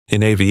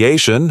In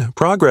aviation,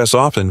 progress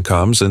often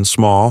comes in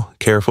small,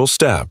 careful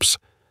steps.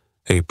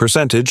 A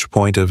percentage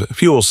point of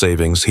fuel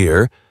savings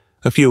here,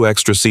 a few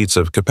extra seats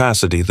of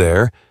capacity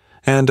there,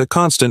 and a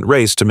constant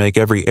race to make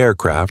every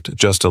aircraft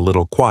just a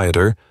little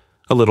quieter,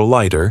 a little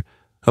lighter,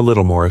 a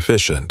little more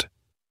efficient.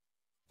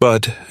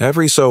 But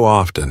every so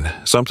often,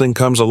 something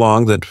comes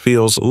along that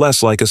feels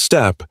less like a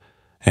step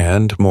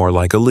and more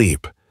like a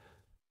leap.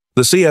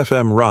 The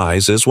CFM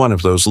RISE is one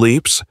of those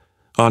leaps.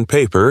 On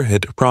paper,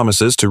 it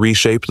promises to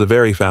reshape the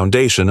very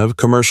foundation of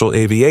commercial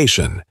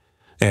aviation.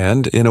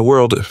 And in a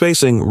world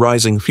facing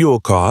rising fuel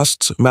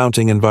costs,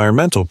 mounting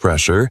environmental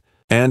pressure,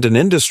 and an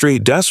industry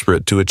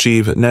desperate to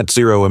achieve net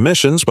zero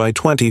emissions by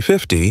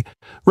 2050,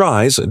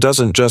 RISE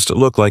doesn't just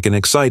look like an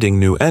exciting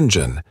new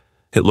engine.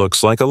 It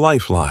looks like a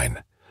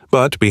lifeline.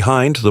 But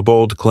behind the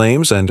bold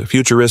claims and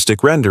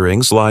futuristic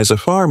renderings lies a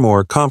far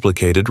more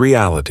complicated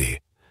reality.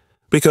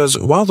 Because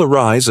while the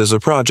RISE is a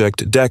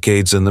project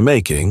decades in the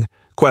making,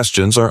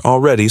 questions are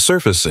already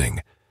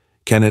surfacing.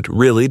 Can it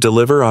really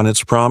deliver on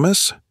its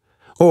promise?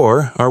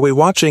 Or are we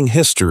watching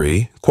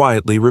history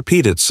quietly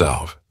repeat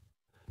itself?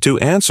 To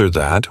answer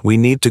that, we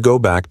need to go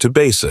back to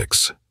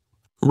basics.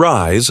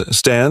 RISE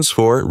stands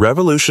for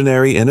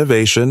Revolutionary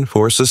Innovation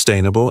for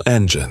Sustainable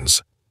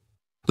Engines.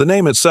 The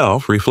name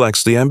itself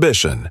reflects the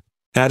ambition.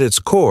 At its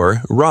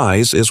core,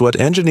 RISE is what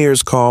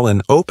engineers call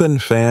an open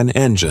fan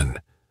engine,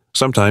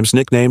 sometimes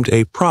nicknamed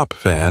a prop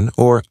fan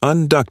or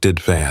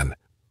unducted fan.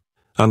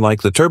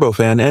 Unlike the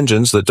turbofan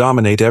engines that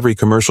dominate every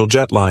commercial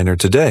jetliner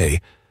today,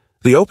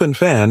 the open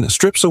fan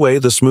strips away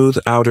the smooth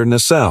outer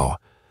nacelle,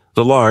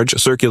 the large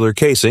circular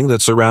casing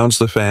that surrounds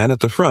the fan at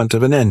the front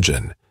of an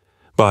engine.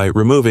 By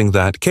removing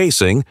that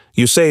casing,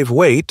 you save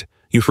weight,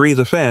 you free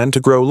the fan to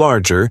grow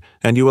larger,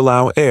 and you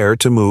allow air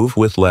to move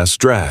with less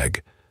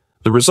drag.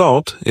 The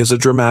result is a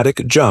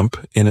dramatic jump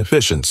in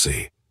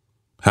efficiency.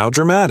 How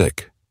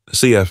dramatic?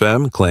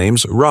 CFM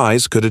claims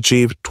RISE could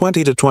achieve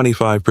 20 to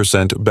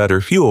 25% better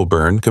fuel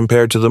burn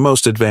compared to the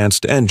most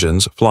advanced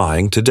engines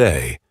flying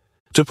today.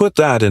 To put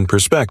that in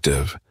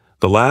perspective,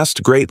 the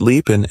last great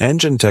leap in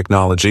engine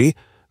technology,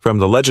 from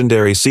the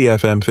legendary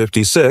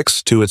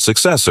CFM56 to its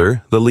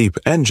successor, the LEAP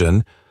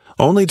engine,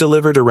 only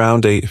delivered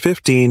around a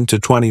 15 to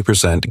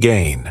 20%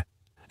 gain.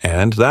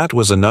 And that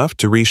was enough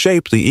to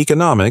reshape the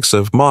economics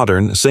of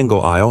modern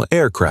single-aisle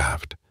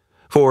aircraft.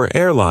 For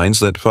airlines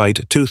that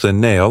fight tooth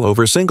and nail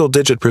over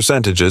single-digit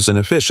percentages in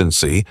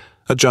efficiency,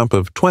 a jump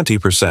of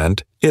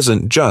 20%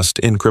 isn't just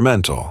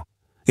incremental.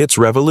 It's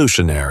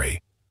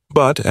revolutionary.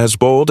 But as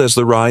bold as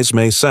the RISE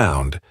may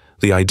sound,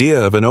 the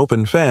idea of an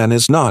open fan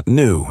is not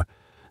new.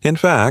 In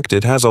fact,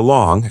 it has a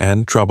long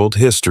and troubled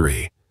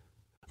history.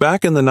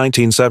 Back in the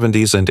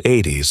 1970s and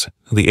 80s,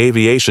 the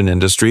aviation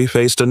industry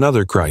faced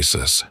another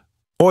crisis: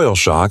 oil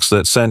shocks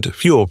that sent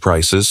fuel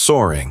prices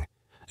soaring.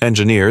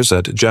 Engineers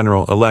at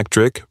General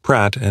Electric,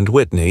 Pratt &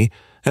 Whitney,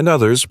 and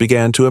others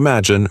began to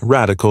imagine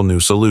radical new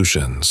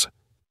solutions.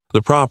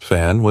 The prop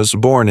fan was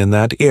born in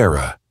that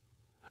era.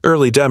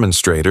 Early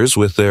demonstrators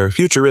with their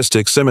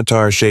futuristic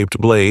scimitar-shaped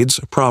blades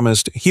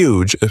promised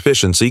huge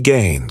efficiency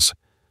gains.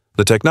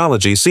 The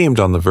technology seemed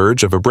on the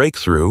verge of a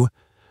breakthrough,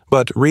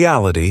 but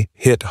reality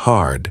hit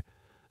hard.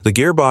 The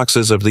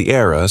gearboxes of the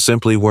era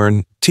simply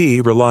weren't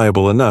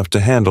reliable enough to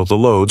handle the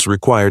loads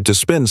required to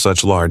spin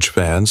such large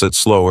fans at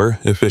slower,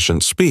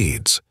 efficient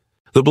speeds.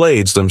 The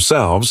blades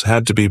themselves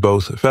had to be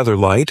both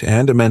feather-light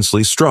and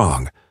immensely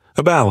strong,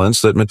 a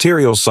balance that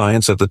materials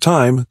science at the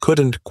time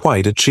couldn't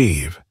quite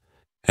achieve.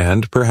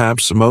 And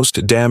perhaps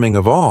most damning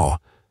of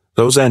all,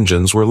 those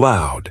engines were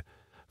loud.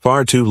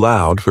 Far too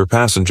loud for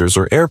passengers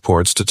or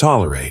airports to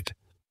tolerate.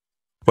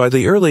 By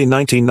the early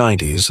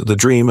 1990s, the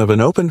dream of an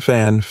open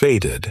fan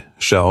faded,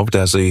 shelved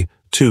as a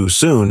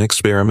too-soon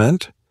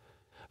experiment.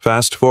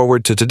 Fast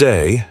forward to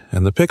today,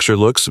 and the picture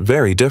looks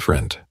very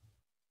different.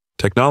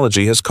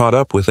 Technology has caught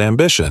up with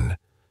ambition.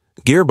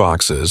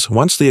 Gearboxes,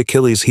 once the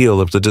Achilles heel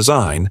of the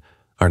design,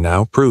 are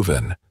now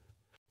proven.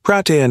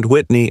 Pratt &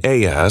 Whitney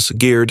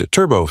AS-geared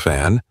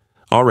turbofan,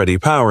 already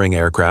powering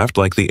aircraft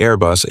like the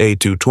Airbus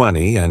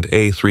A220 and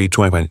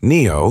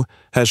A320neo,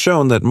 has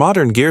shown that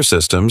modern gear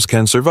systems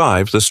can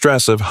survive the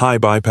stress of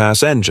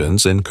high-bypass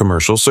engines in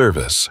commercial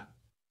service.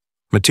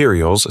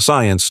 Materials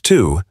science,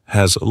 too,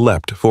 has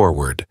leapt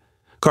forward.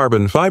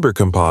 Carbon fiber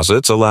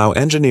composites allow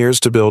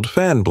engineers to build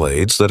fan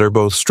blades that are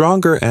both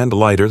stronger and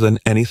lighter than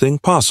anything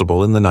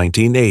possible in the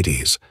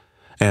 1980s.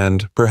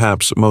 And,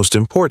 perhaps most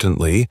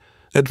importantly,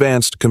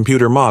 advanced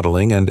computer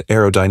modeling and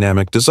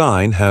aerodynamic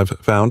design have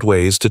found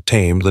ways to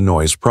tame the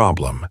noise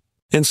problem.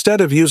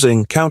 Instead of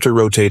using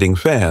counter-rotating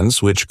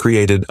fans, which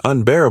created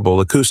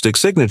unbearable acoustic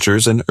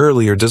signatures in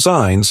earlier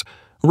designs,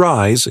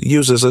 RISE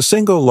uses a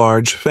single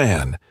large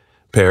fan,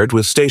 paired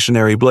with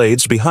stationary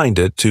blades behind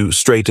it to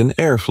straighten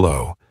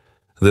airflow.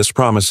 This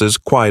promises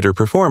quieter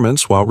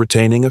performance while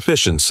retaining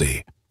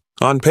efficiency.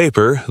 On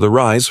paper, the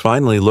RISE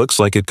finally looks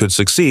like it could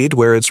succeed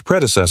where its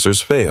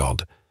predecessors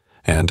failed.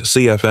 And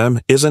CFM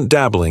isn't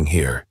dabbling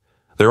here.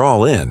 They're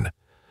all in.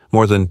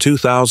 More than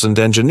 2,000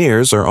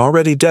 engineers are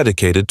already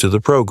dedicated to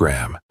the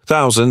program.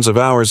 Thousands of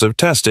hours of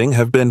testing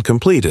have been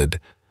completed.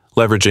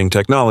 leveraging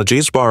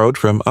technologies borrowed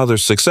from other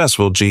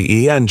successful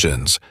GE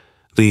engines.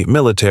 The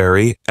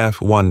military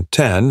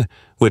F-110,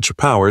 which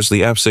powers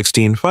the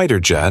F-16 fighter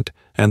jet,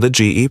 and the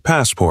GE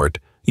Passport,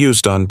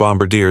 used on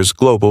Bombardier's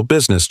global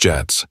business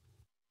jets.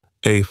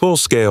 A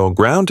full-scale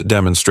ground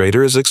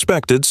demonstrator is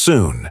expected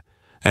soon,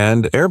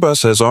 and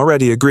Airbus has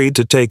already agreed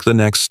to take the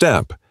next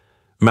step,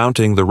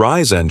 mounting the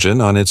RISE engine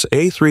on its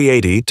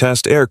A380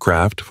 test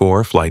aircraft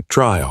for flight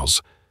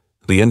trials.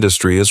 The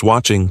industry is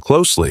watching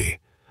closely,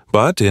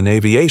 but in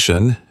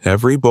aviation,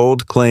 every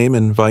bold claim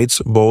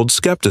invites bold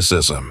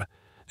skepticism.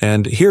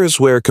 And here's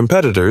where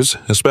competitors,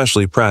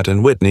 especially Pratt &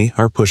 Whitney,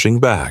 are pushing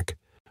back.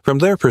 From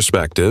their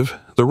perspective,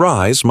 the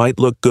RISE might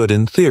look good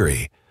in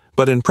theory,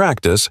 but in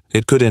practice,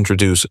 it could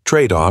introduce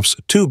trade-offs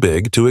too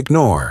big to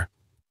ignore.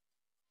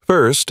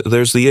 First,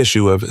 there's the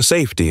issue of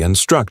safety and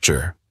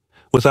structure.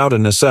 Without a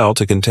nacelle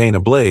to contain a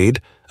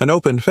blade, an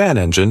open fan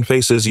engine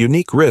faces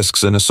unique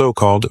risks in a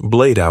so-called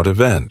blade-out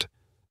event.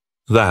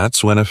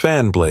 That's when a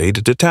fan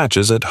blade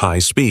detaches at high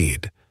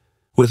speed.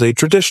 With a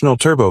traditional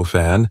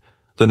turbofan,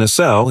 the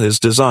nacelle is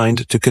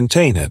designed to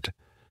contain it.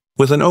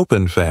 With an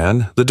open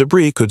fan, the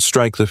debris could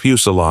strike the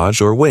fuselage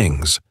or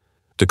wings.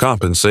 To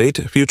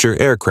compensate,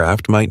 future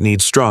aircraft might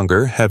need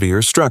stronger,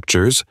 heavier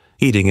structures,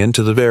 eating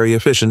into the very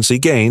efficiency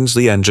gains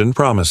the engine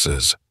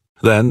promises.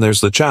 Then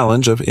there's the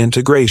challenge of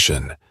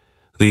integration.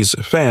 These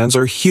fans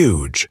are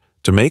huge.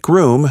 To make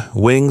room,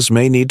 wings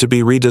may need to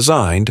be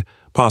redesigned,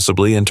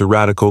 possibly into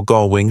radical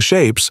gull-wing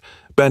shapes,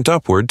 bent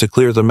upward to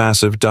clear the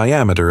massive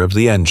diameter of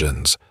the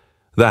engines.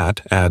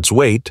 That adds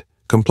weight,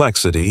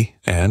 complexity,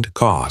 and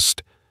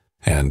cost.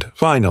 And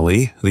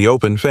finally, the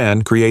open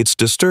fan creates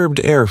disturbed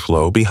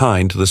airflow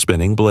behind the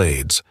spinning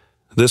blades.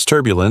 This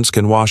turbulence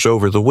can wash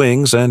over the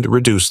wings and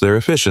reduce their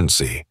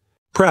efficiency.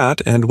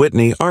 Pratt &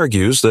 Whitney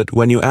argues that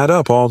when you add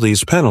up all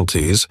these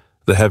penalties,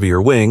 the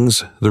heavier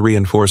wings, the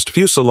reinforced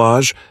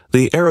fuselage,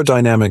 the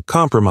aerodynamic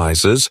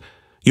compromises,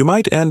 you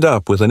might end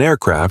up with an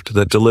aircraft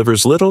that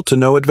delivers little to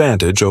no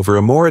advantage over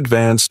a more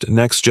advanced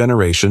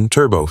next-generation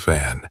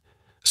turbofan.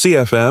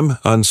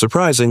 CFM,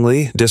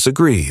 unsurprisingly,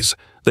 disagrees.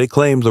 They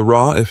claim the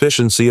raw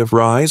efficiency of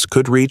RISE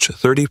could reach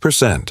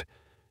 30%.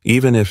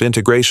 Even if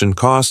integration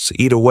costs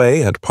eat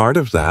away at part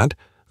of that,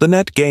 the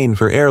net gain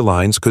for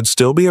airlines could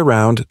still be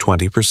around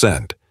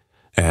 20%.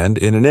 And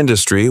in an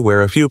industry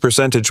where a few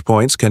percentage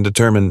points can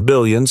determine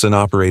billions in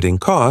operating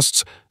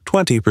costs,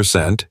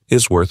 20%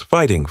 is worth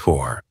fighting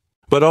for.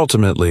 But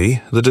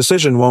ultimately, the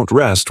decision won't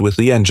rest with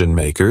the engine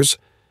makers.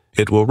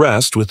 It will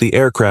rest with the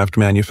aircraft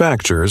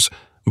manufacturers,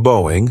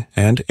 Boeing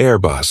and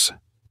Airbus.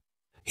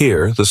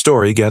 Here, the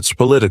story gets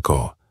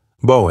political.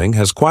 Boeing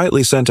has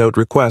quietly sent out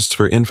requests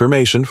for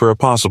information for a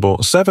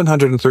possible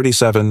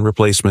 737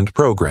 replacement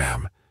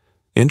program.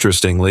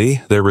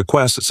 Interestingly, their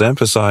requests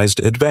emphasized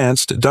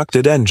advanced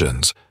ducted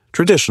engines,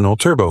 traditional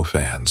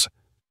turbofans,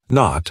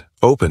 not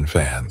open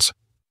fans.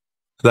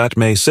 That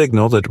may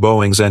signal that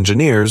Boeing's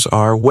engineers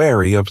are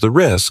wary of the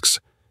risks.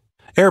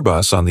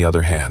 Airbus, on the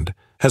other hand,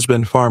 has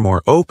been far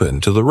more open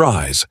to the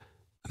RISE.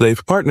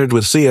 They've partnered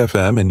with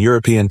CFM in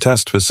European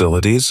test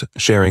facilities,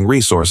 sharing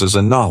resources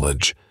and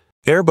knowledge.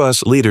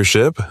 Airbus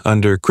leadership,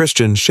 under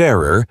Christian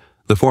Scherer,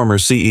 the former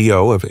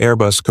CEO of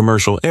Airbus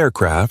Commercial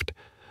Aircraft,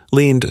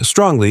 leaned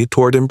strongly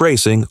toward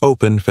embracing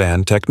open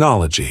fan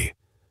technology.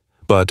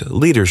 But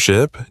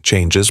leadership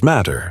changes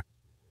matter.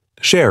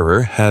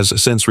 Scherer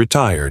has since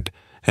retired,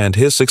 and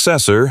his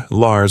successor,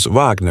 Lars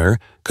Wagner,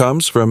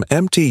 comes from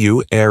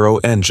MTU Aero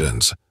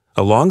Engines,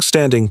 a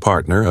long-standing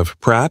partner of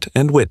Pratt &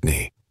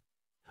 Whitney.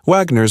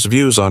 Wagner's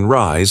views on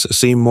RISE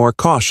seem more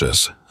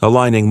cautious,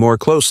 aligning more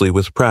closely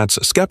with Pratt's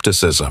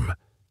skepticism.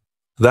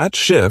 That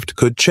shift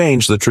could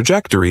change the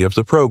trajectory of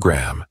the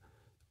program.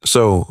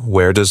 So,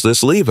 where does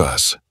this leave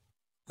us?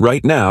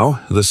 Right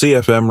now, the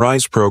CFM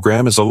RISE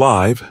program is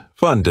alive,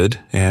 funded,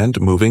 and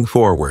moving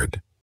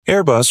forward.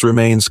 Airbus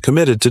remains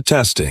committed to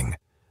testing,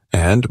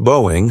 and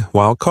Boeing,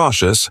 while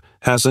cautious,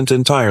 hasn't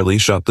entirely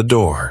shut the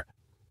door.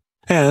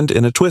 And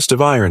in a twist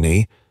of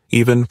irony,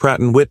 even Pratt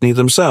 & Whitney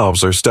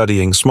themselves are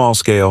studying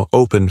small-scale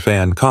open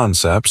fan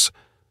concepts,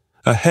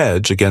 a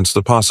hedge against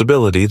the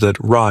possibility that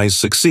RISE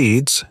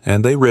succeeds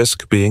and they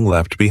risk being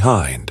left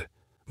behind.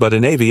 But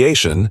in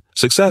aviation,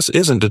 success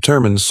isn't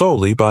determined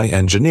solely by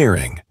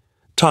engineering.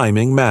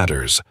 Timing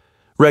matters.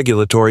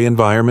 Regulatory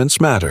environments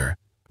matter.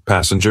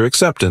 Passenger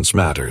acceptance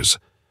matters.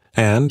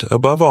 And,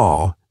 above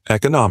all,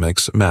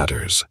 economics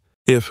matters.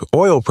 If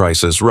oil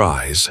prices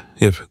rise,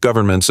 if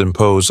governments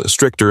impose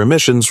stricter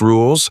emissions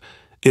rules,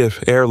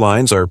 if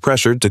airlines are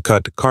pressured to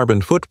cut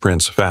carbon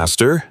footprints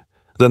faster,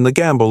 then the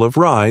gamble of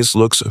RISE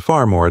looks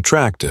far more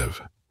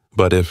attractive.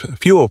 But if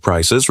fuel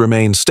prices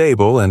remain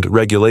stable and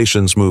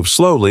regulations move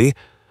slowly,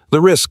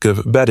 the risk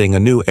of betting a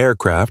new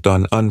aircraft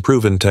on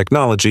unproven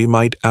technology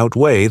might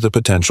outweigh the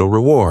potential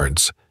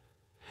rewards.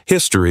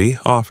 History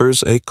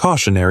offers a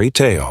cautionary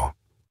tale.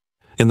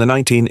 In the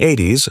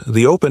 1980s,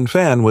 the open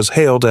fan was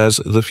hailed as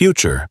the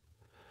future.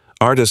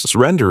 Artists'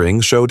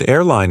 renderings showed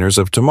airliners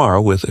of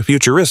tomorrow with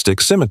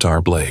futuristic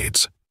scimitar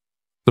blades.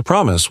 The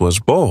promise was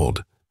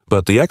bold,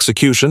 but the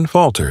execution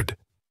faltered.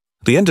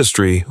 The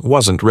industry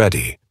wasn't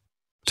ready.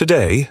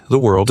 Today, the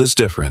world is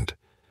different.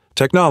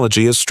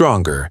 Technology is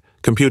stronger,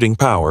 computing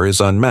power is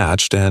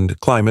unmatched, and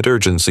climate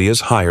urgency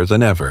is higher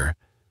than ever.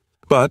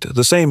 But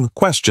the same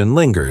question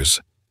lingers.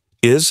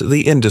 Is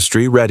the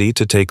industry ready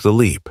to take the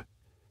leap?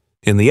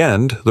 In the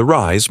end, the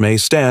RISE may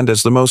stand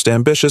as the most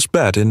ambitious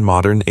bet in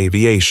modern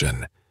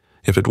aviation.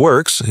 If it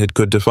works, it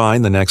could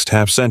define the next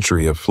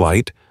half-century of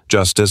flight,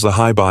 just as the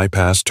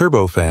high-bypass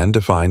turbofan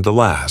defined the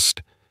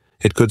last.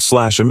 It could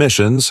slash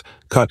emissions,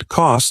 cut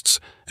costs,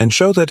 and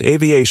show that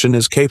aviation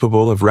is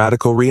capable of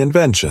radical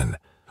reinvention.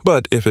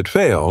 But if it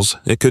fails,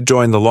 it could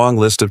join the long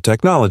list of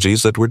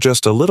technologies that were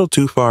just a little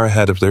too far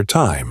ahead of their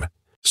time.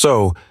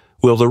 So,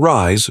 will the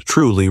RISE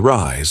truly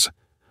rise?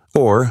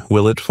 Or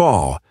will it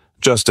fall,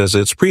 just as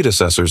its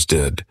predecessors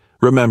did,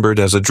 remembered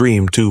as a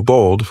dream too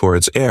bold for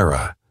its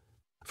era?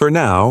 For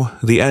now,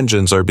 the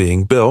engines are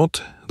being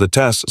built, the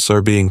tests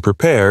are being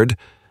prepared,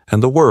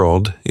 and the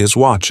world is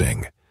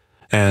watching.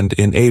 And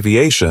in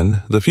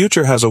aviation, the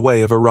future has a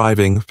way of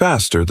arriving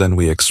faster than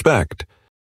we expect.